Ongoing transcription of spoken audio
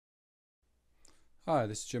Hi,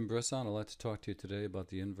 this is Jim Brisson. I'd like to talk to you today about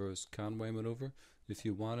the inverse Conway maneuver. If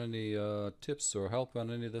you want any tips or help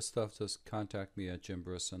on any of this stuff, just contact me at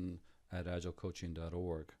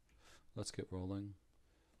jimbrisson@agilecoaching.org. Let's get rolling.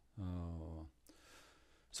 Oh.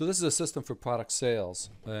 So this is a system for product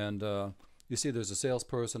sales, and you see there's a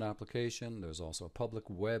salesperson application. There's also a public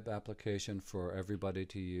web application for everybody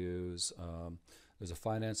to use. There's a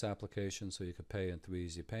finance application, so you could pay in 3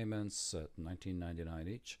 easy payments at $19.99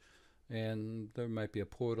 each. And there might be a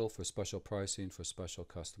portal for special pricing for special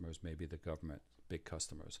customers, maybe the government, big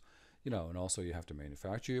customers. And also you have to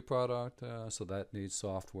manufacture your product, so that needs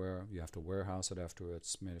software. You have to warehouse it after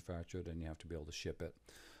it's manufactured, and you have to be able to ship it.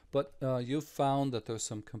 But you've found that there's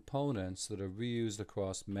some components that are reused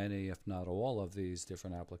across many, if not all, of these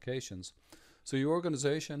different applications. So your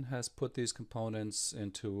organization has put these components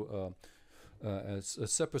into a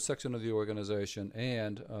separate section of the organization,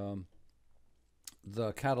 and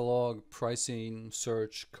the catalog, pricing,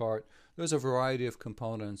 search, cart. There's a variety of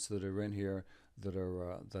components that are in here that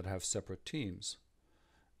have separate teams,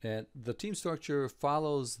 and the team structure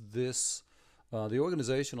follows this. The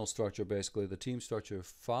organizational structure, basically, the team structure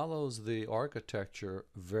follows the architecture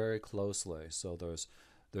very closely. So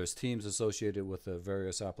there's teams associated with the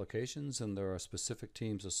various applications, and there are specific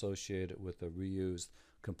teams associated with the reused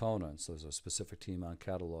components. There's a specific team on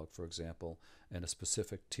catalog, for example, and a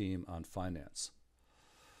specific team on finance.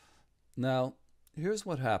 Now, here's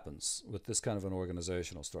what happens with this kind of an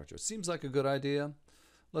organizational structure. It seems like a good idea.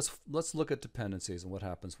 Let's look at dependencies and what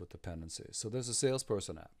happens with dependencies. So there's a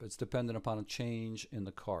salesperson app. It's dependent upon a change in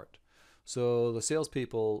the cart. So the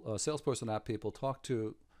salesperson app people talk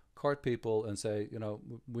to cart people and say,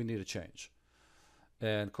 we need a change.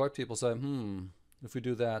 And cart people say, if we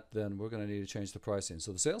do that, then we're going to need to change the pricing.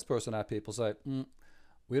 So the salesperson app people say,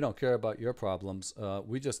 we don't care about your problems.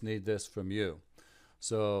 We just need this from you.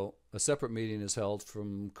 So a separate meeting is held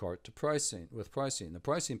from cart to pricing with pricing. The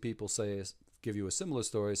pricing people give you a similar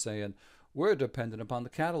story saying, we're dependent upon the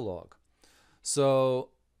catalog. So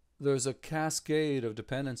there's a cascade of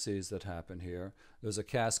dependencies that happen here. There's a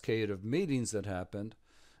cascade of meetings that happened.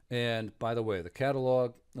 And by the way, the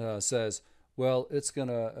catalog says, well, it's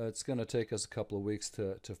gonna take us a couple of weeks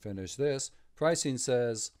to finish this. Pricing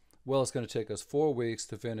says, well, it's going to take us 4 weeks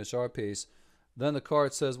to finish our piece. Then the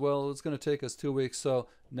cart says, well, it's going to take us 2 weeks. So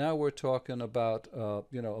now we're talking about,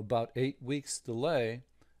 about 8 weeks delay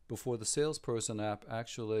before the salesperson app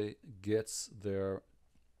actually gets their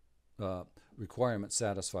requirement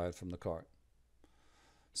satisfied from the cart.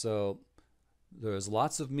 So there's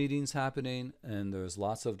lots of meetings happening, and there's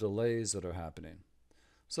lots of delays that are happening.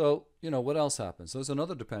 So, what else happens? There's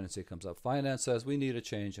another dependency comes up. Finance says, we need a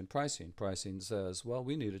change in pricing. Pricing says, well,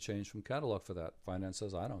 we need a change from catalog for that. Finance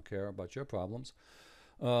says, I don't care about your problems.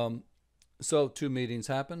 So 2 meetings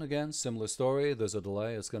happen. Again, similar story. There's a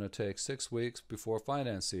delay. It's going to take 6 weeks before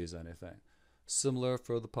finance sees anything. Similar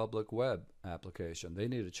for the public web application. They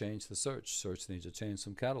need to change the search. Search needs to change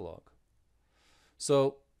some catalog.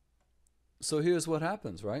 So here's what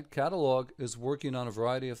happens, right? Catalog is working on a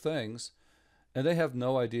variety of things, and they have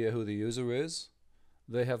no idea who the user is.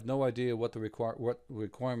 They have no idea what the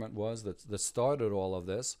requirement was that started all of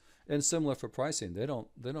this. And similar for pricing, they don't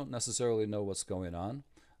necessarily know what's going on.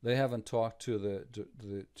 They haven't talked to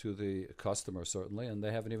the customer, certainly, and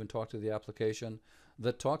they haven't even talked to the application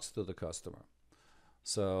that talks to the customer.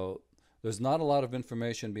 So there's not a lot of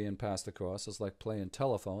information being passed across. It's like playing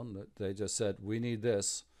telephone. They just said, we need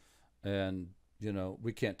this, and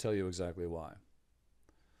we can't tell you exactly why.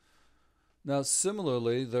 Now,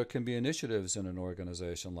 similarly, there can be initiatives in an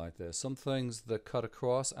organization like this, some things that cut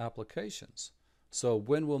across applications. So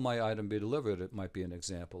when will my item be delivered? It might be an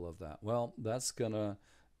example of that. Well, that's going to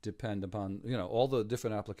depend upon, all the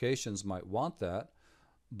different applications might want that,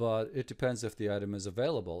 but it depends if the item is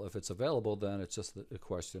available. If it's available, then it's just a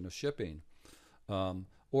question of shipping.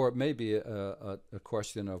 Or it may be a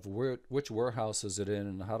question of which warehouse is it in,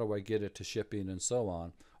 and how do I get it to shipping, and so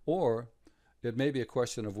on. Or it may be a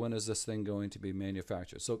question of when is this thing going to be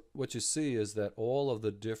manufactured. So what you see is that all of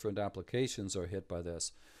the different applications are hit by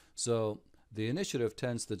this. So the initiative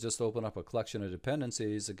tends to just open up a collection of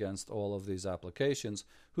dependencies against all of these applications,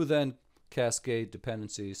 who then cascade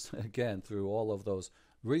dependencies again through all of those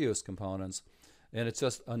reuse components. And it's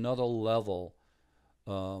just another level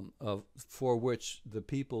for which the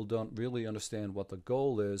people don't really understand what the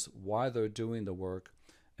goal is, why they're doing the work,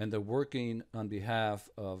 and they're working on behalf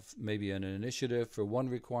of maybe an initiative for one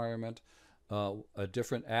requirement, a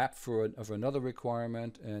different app for another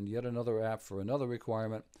requirement, and yet another app for another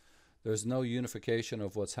requirement. There's no unification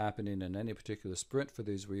of what's happening in any particular sprint for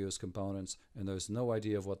these reuse components, and there's no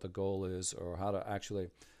idea of what the goal is or how to actually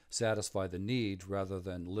satisfy the need rather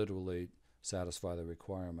than literally satisfy the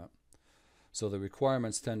requirement. So the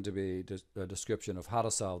requirements tend to be a description of how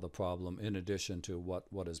to solve the problem in addition to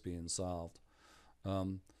what is being solved.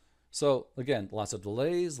 So again, lots of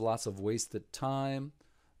delays, lots of wasted time.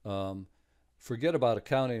 Forget about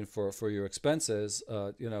accounting for your expenses,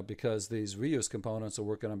 because these reuse components are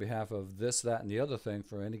working on behalf of this, that, and the other thing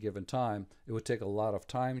for any given time. It would take a lot of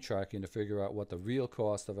time tracking to figure out what the real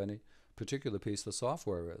cost of any particular piece of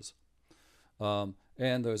software is.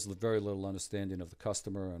 And there's very little understanding of the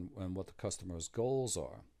customer and what the customer's goals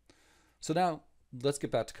are. So now let's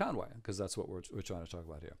get back to Conway, because that's what we're trying to talk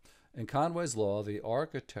about here. In Conway's law, the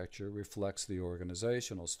architecture reflects the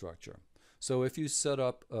organizational structure. So if you set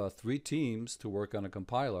up 3 teams to work on a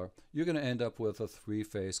compiler, you're going to end up with a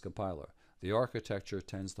 3-phase compiler. The architecture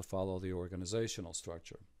tends to follow the organizational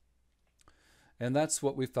structure. And that's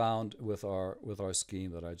what we found with our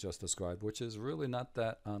scheme that I just described, which is really not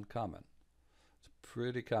that uncommon. It's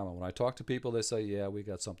pretty common. When I talk to people, they say, yeah, we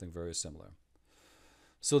got something very similar.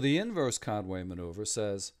 So the inverse Conway maneuver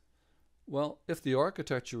says, well, if the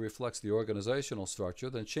architecture reflects the organizational structure,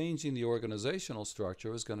 then changing the organizational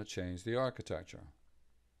structure is going to change the architecture.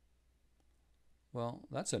 Well,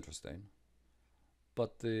 that's interesting.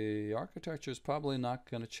 But the architecture is probably not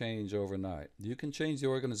going to change overnight. You can change the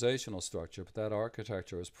organizational structure, but that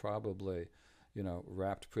architecture is probably,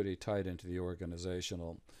 wrapped pretty tight into the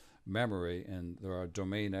organizational memory, and there are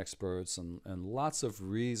domain experts and lots of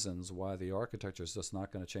reasons why the architecture is just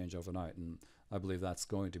not going to change overnight, and I believe that's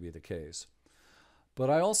going to be the case. But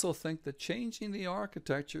I also think that changing the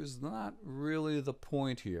architecture is not really the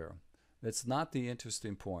point here. It's not the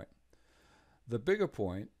interesting point. The bigger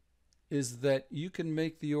point is that you can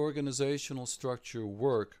make the organizational structure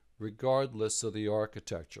work regardless of the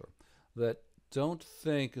architecture. That don't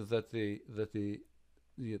think that the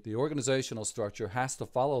organizational structure has to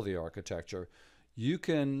follow the architecture. You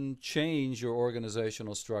can change your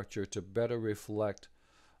organizational structure to better reflect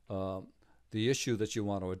the issue that you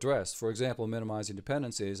want to address. For example, minimizing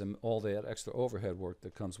dependencies and all that extra overhead work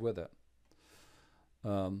that comes with it.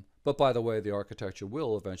 But by the way, the architecture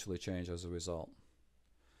will eventually change as a result.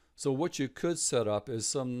 So what you could set up is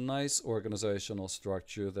some nice organizational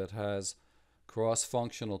structure that has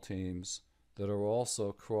cross-functional teams that are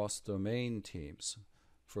also cross-domain teams.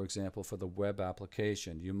 For example, for the web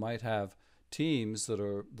application, you might have teams that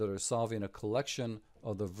are solving a collection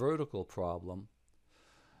of the vertical problem,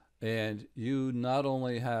 and you not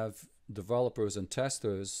only have developers and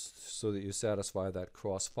testers so that you satisfy that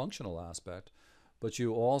cross-functional aspect, but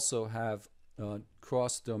you also have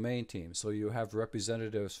cross-domain teams. So you have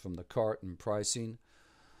representatives from the cart and pricing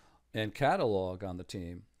and catalog on the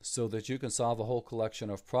team so that you can solve a whole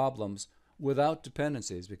collection of problems without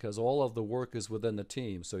dependencies, because all of the work is within the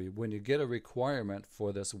team. So when you get a requirement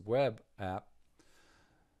for this web app,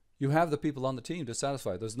 you have the people on the team to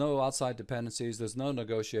satisfy it. There's no outside dependencies, there's no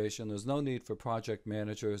negotiation, there's no need for project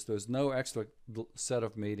managers, there's no extra set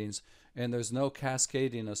of meetings, and there's no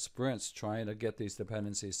cascading of sprints trying to get these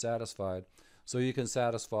dependencies satisfied. So you can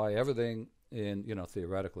satisfy everything in,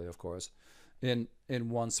 theoretically, of course, in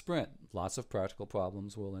one sprint. Lots of practical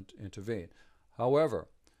problems will intervene. However,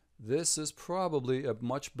 this is probably a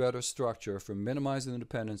much better structure for minimizing the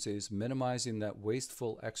dependencies, minimizing that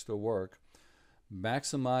wasteful extra work,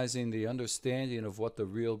 maximizing the understanding of what the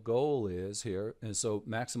real goal is here, and so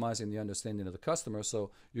maximizing the understanding of the customer,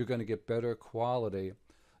 so you're going to get better quality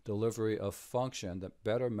delivery of function that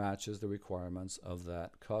better matches the requirements of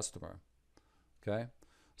that customer. Okay?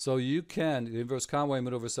 So you can, the inverse Conway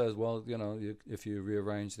maneuver says, well, if you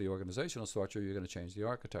rearrange the organizational structure, you're going to change the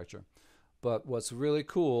architecture. But what's really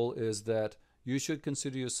cool is that you should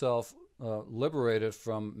consider yourself liberated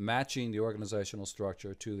from matching the organizational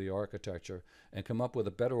structure to the architecture and come up with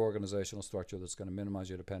a better organizational structure that's going to minimize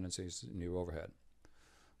your dependencies and your overhead.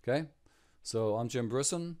 Okay? So I'm Jim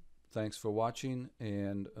Brisson. Thanks for watching,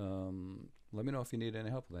 and let me know if you need any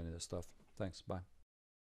help with any of this stuff. Thanks. Bye.